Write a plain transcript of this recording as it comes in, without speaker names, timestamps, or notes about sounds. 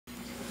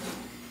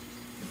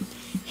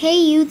Hey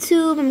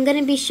YouTube, I'm going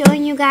to be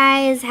showing you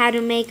guys how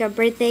to make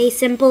a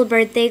simple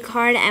birthday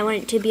card. I want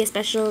it to be a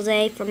special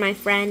day for my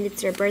friend.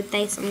 It's her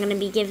birthday, so I'm going to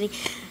be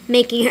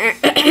making her,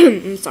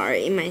 I'm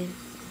sorry, I'm a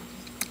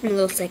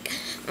little sick.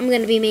 I'm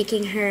going to be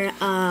making her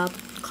a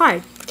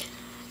card.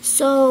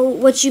 So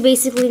what you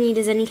basically need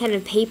is any kind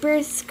of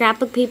paper.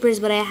 Scrapbook paper is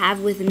what I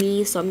have with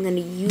me, so I'm going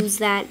to use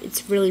that.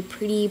 It's really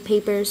pretty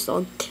paper,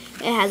 so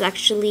it has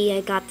actually,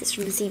 I got this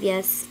from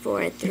CVS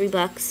for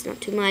 $3, not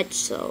too much,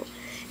 so.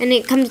 And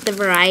it comes with a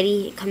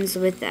variety. It comes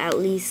with at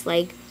least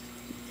like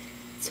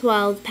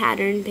 12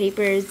 pattern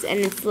papers, and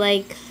it's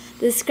like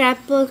the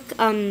scrapbook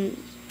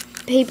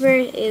paper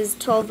is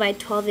 12 by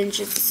 12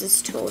 inches. This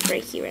is 12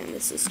 right here, and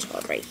this is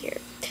 12 right here.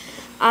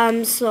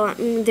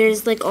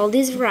 There's like all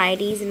these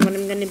varieties, and what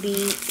I'm going to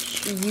be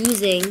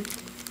using,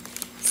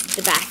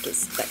 the back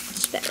is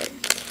much better.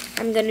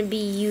 I'm going to be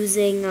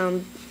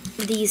using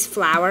these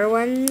flower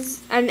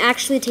ones. I'm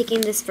actually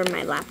taking this from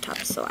my laptop,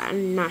 so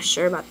I'm not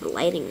sure about the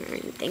lighting or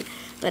anything,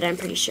 but I'm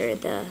pretty sure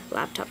the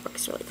laptop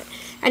works really good.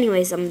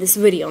 Anyways, this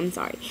video, I'm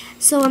sorry.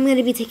 So I'm going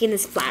to be taking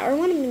this flower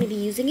one. I'm going to be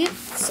using it.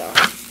 So,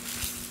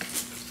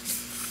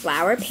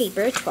 flower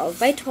paper, 12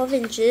 by 12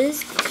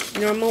 inches,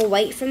 normal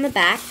white from the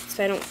back,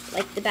 so I don't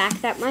like the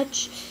back that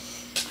much.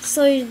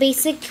 So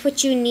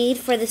what you need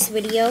for this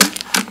video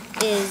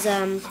is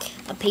a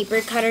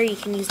paper cutter. You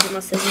can use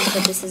normal scissors,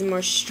 but this is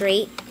more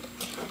straight.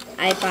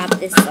 I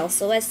bought this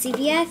also at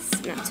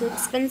CVS, not too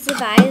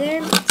expensive either.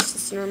 It's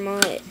just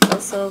normal.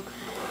 It's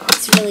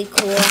really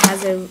cool. It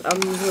has a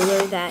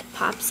ruler that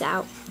pops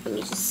out. Let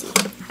me just see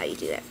how you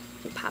do that.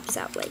 It pops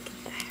out like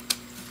that.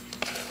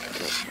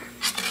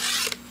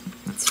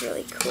 It's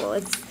really cool.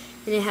 And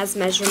it has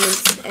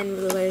measurements and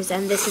rulers.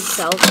 And this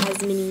itself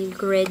has mini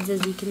grids,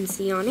 as you can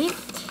see on it.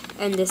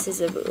 And this is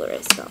a ruler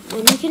as well.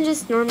 And you can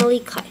just normally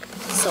cut.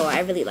 So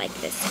I really like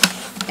this.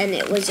 And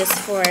it was just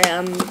for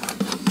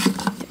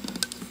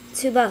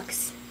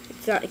 $2.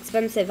 It's not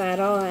expensive at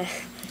all.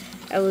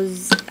 It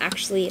was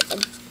actually a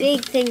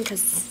big thing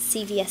because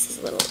CVS is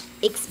a little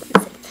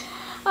expensive.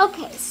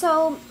 Okay,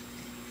 so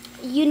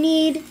you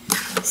need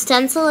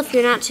stencil if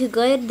you're not too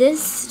good.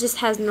 This just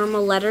has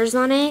normal letters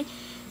on it.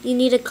 You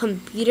need a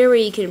computer where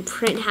you can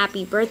print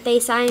happy birthday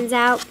signs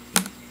out.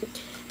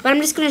 But I'm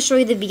just going to show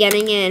you the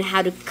beginning and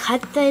how to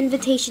cut the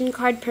invitation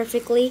card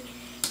perfectly.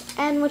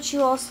 And what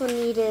you also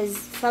need is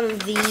some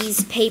of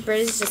these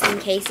papers, just in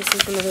case. This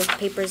is one of those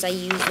papers I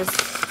use.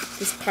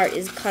 This part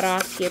is cut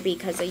off here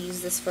because I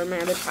use this for my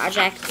other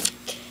project.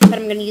 But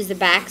I'm going to use the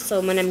back so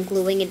when I'm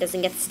gluing it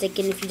doesn't get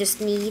sticking. If you just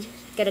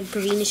get a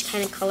greenish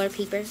kind of color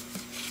paper.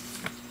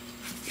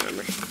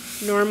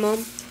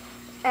 Normal.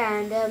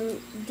 And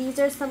these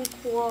are some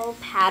cool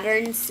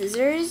pattern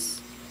scissors.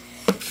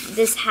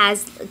 This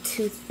has a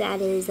tooth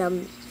that is,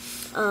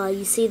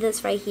 you see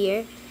this right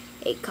here?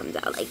 It comes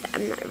out like that.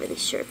 I'm not really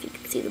sure if you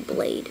can see the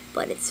blade,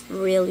 but it's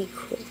really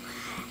cool.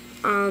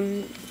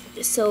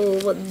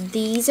 So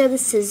these are the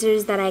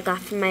scissors that I got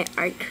from my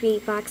Art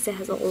Create box. It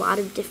has a lot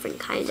of different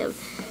kind of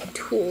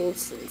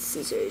tools and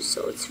scissors,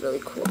 so it's really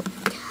cool.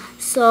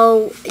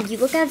 So you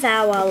look at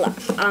that while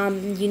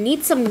you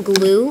need some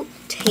glue,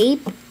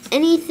 tape,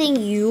 anything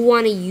you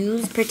want to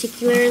use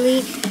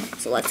particularly.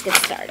 So let's get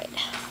started.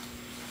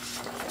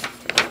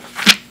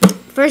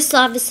 First,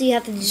 obviously, you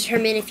have to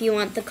determine if you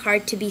want the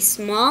card to be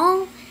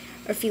small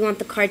or if you want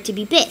the card to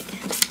be big.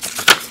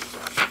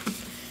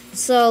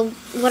 So,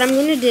 what I'm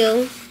going to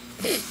do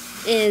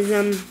is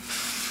I'm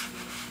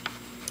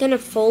going to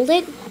fold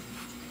it,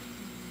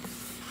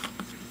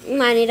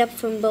 line it up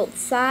from both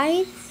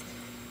sides,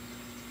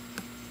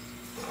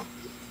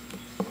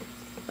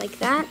 like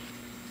that.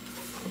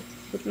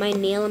 With my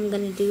nail, I'm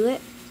going to do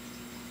it.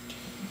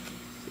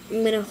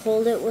 I'm going to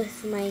hold it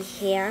with my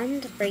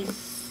hand right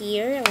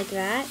here, like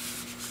that.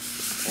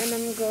 And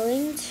I'm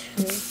going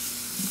to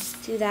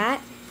do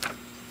that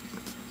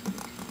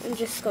and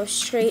just go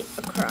straight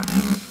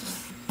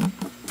across.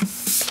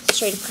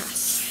 Straight across.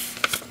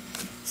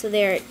 So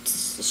there, it's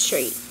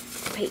straight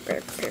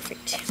paper.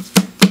 Perfect.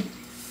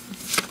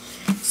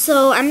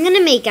 So I'm going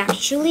to make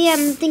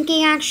I'm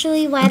thinking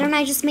why don't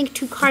I just make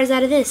 2 cards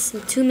out of this?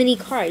 2 mini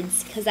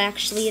cards. Because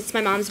actually it's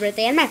my mom's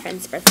birthday and my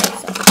friend's birthday.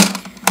 So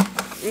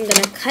I'm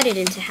going to cut it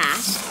into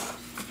half.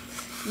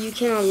 You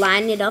can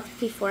line it up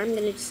before. I'm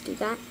going to just do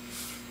that.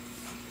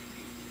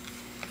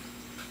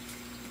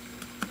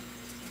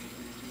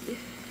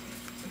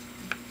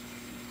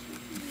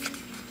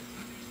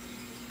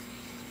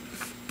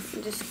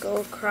 Just go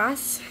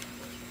across,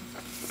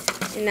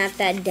 and at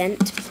that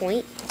dent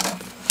point,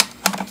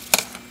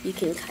 you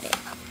can cut it.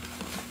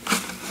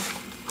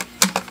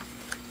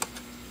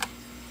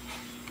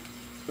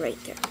 Right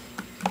there.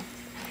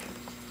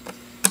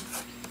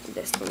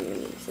 This one, I'm going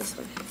to use this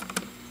one.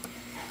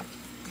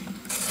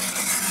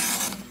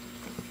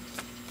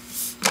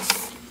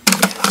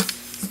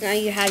 So now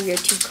you have your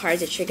 2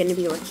 cards that you're going to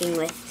be working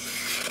with.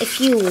 If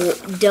you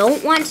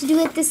don't want to do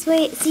it this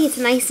way, see, it's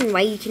nice and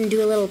white. You can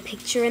do a little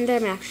picture in there.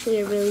 I'm actually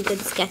a really good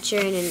sketcher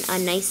and a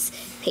nice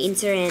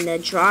painter and a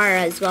drawer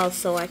as well,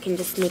 so I can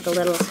just make a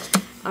little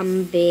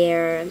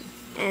bear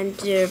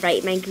and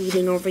write my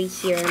greeting over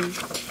here.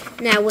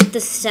 Now with the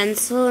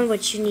stencil,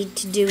 what you need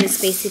to do is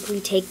basically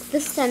take the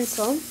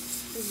stencil.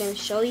 I'm going to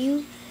show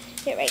you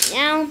it right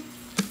now.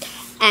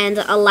 And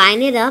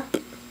align it up.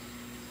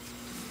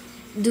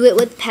 Do it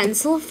with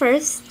pencil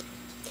first.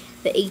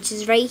 The H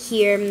is right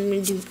here. I'm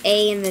going to do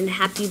A and then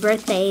happy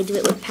birthday. Do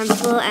it with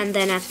pencil, and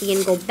then at the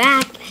end go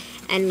back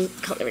and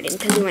color it in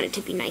because you want it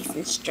to be nice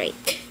and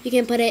straight. You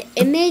can put an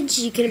image,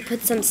 you can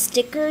put some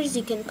stickers,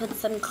 you can put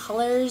some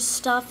colors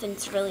stuff, and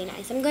it's really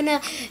nice. I'm going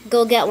to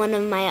go get one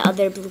of my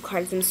other blue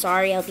cards. I'm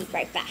sorry, I'll be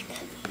right back.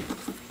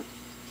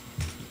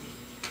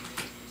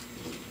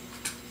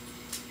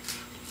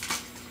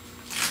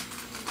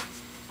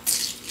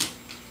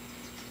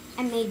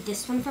 I made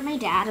this one for my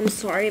dad. I'm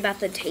sorry about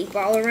the tape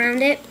all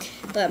around it,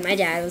 but my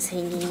dad was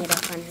hanging it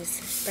up on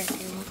his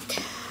birthday wall.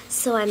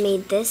 So I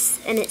made this,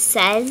 and it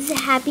says,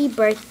 happy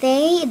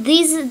birthday.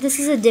 This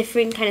is a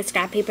different kind of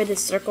scrap paper. The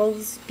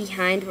circles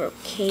behind where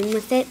it came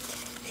with it.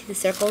 See the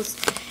circles?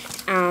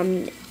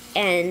 And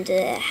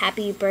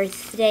happy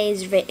birthday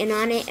is written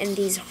on it, and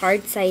these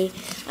hearts I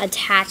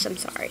attached. I'm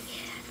sorry.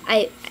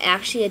 I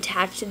actually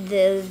attached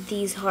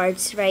these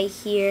hearts right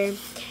here.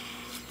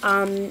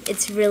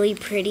 It's really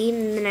pretty,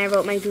 and then I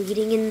wrote my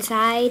greeting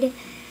inside,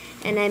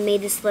 and I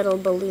made this little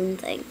balloon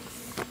thing.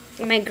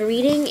 My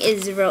greeting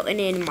is written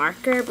in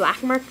marker,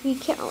 black marker. You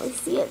can't always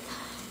see it,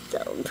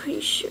 so I'm pretty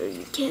sure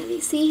you can.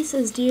 You see, it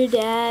says Dear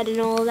Dad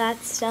and all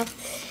that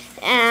stuff.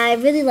 And I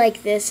really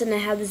like this, and I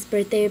have this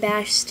birthday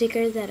bash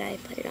sticker that I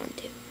put it on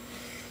too.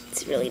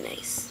 It's really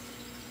nice.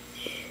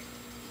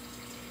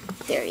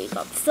 There you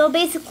go. So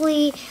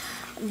basically,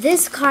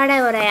 this card,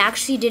 what I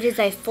actually did is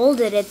I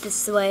folded it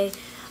this way.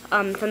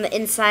 From the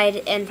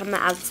inside and from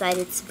the outside,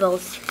 it's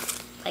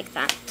both like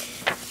that.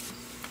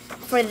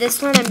 For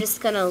this one, I'm just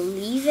going to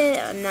leave it.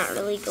 I'm not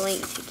really going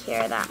to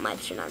care that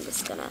much, and I'm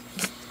just going to,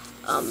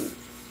 I'm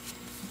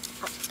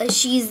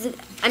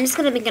just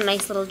going to make a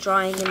nice little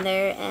drawing in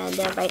there and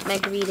write my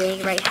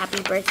greeting, write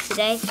happy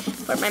birthday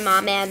for my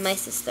mom and my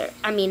sister.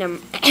 I mean,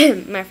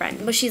 my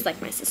friend, but she's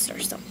like my sister,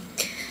 so.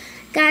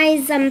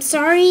 Guys, I'm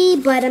sorry,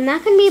 but I'm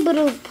not going to be able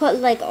to put,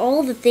 like,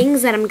 all the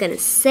things that I'm going to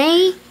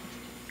say,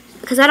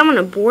 because I don't want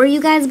to bore you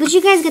guys, but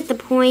you guys get the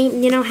point.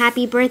 You know,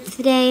 happy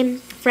birthday,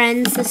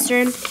 friend,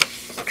 sister,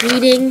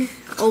 greeting.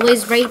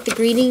 Always write the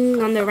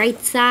greeting on the right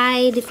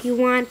side if you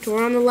want,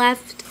 or on the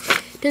left.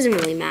 It doesn't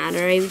really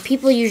matter.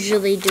 People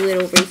usually do it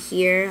over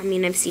here. I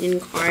mean, I've seen in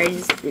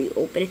cards where you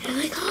open it, they're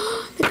like,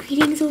 oh, the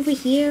greeting's over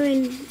here,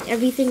 and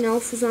everything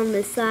else is on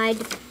this side.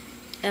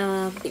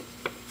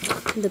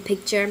 The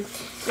picture.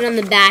 And on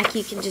the back,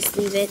 you can just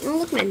leave it. Oh,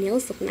 look, my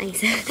nails look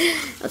nice.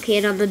 Okay,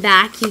 and on the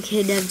back, you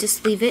can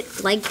just leave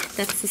it like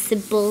that's the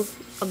symbol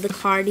of the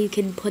card. You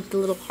can put the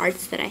little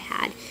hearts that I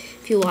had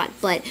if you want.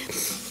 But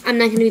I'm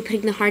not going to be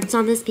putting the hearts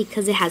on this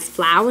because it has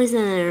flowers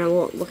and it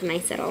won't look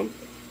nice at all.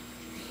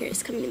 Here,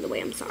 it's coming in the way.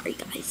 I'm sorry,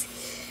 guys.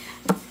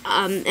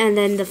 And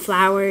then the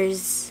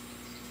flowers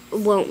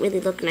won't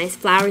really look nice.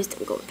 Flowers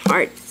don't go with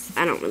hearts.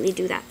 I don't really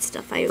do that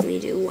stuff. I only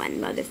do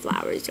one mother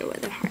flowers or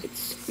other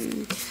hearts.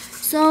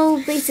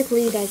 So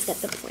basically, you guys get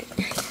the point.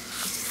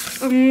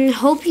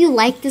 Hope you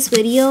like this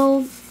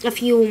video.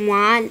 If you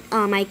want,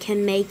 I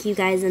can make you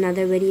guys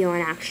another video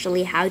on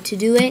actually how to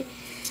do it,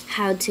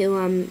 how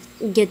to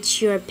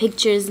get your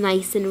pictures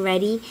nice and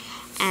ready.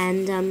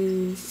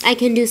 And I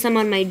can do some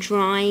on my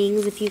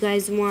drawings if you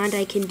guys want.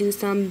 I can do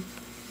some.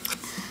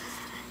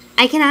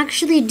 I can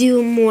actually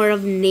do more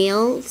of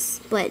nails,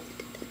 but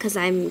because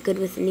I'm good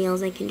with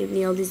nails, I can do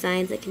nail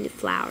designs. I can do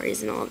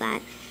flowers and all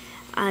that.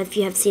 If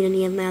you have seen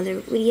any of my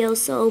other videos,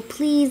 so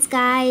please,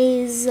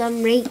 guys,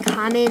 rate,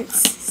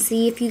 comments,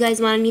 see if you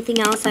guys want anything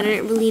else. I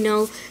didn't really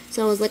know,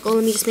 so I was like, oh,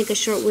 let me just make a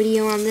short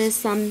video on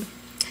this.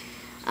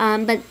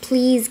 But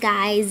please,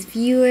 guys,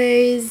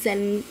 viewers,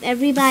 and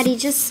everybody,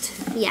 just,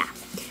 yeah.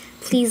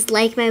 Please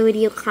like my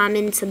video,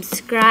 comment,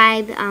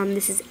 subscribe.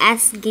 This is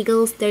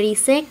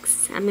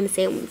sgiggles36. I'm going to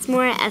say it once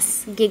more,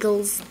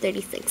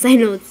 sgiggles36. I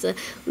know it's a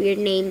weird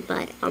name,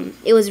 but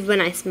it was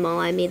when I was small.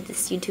 I made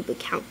this YouTube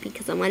account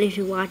because I wanted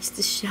to watch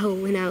the show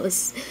when I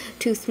was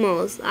too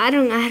small. So I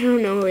don't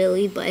know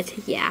really,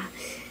 but yeah.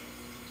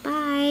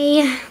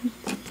 Bye.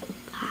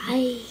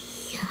 Bye.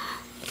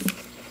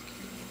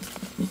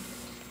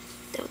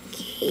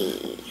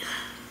 Okay.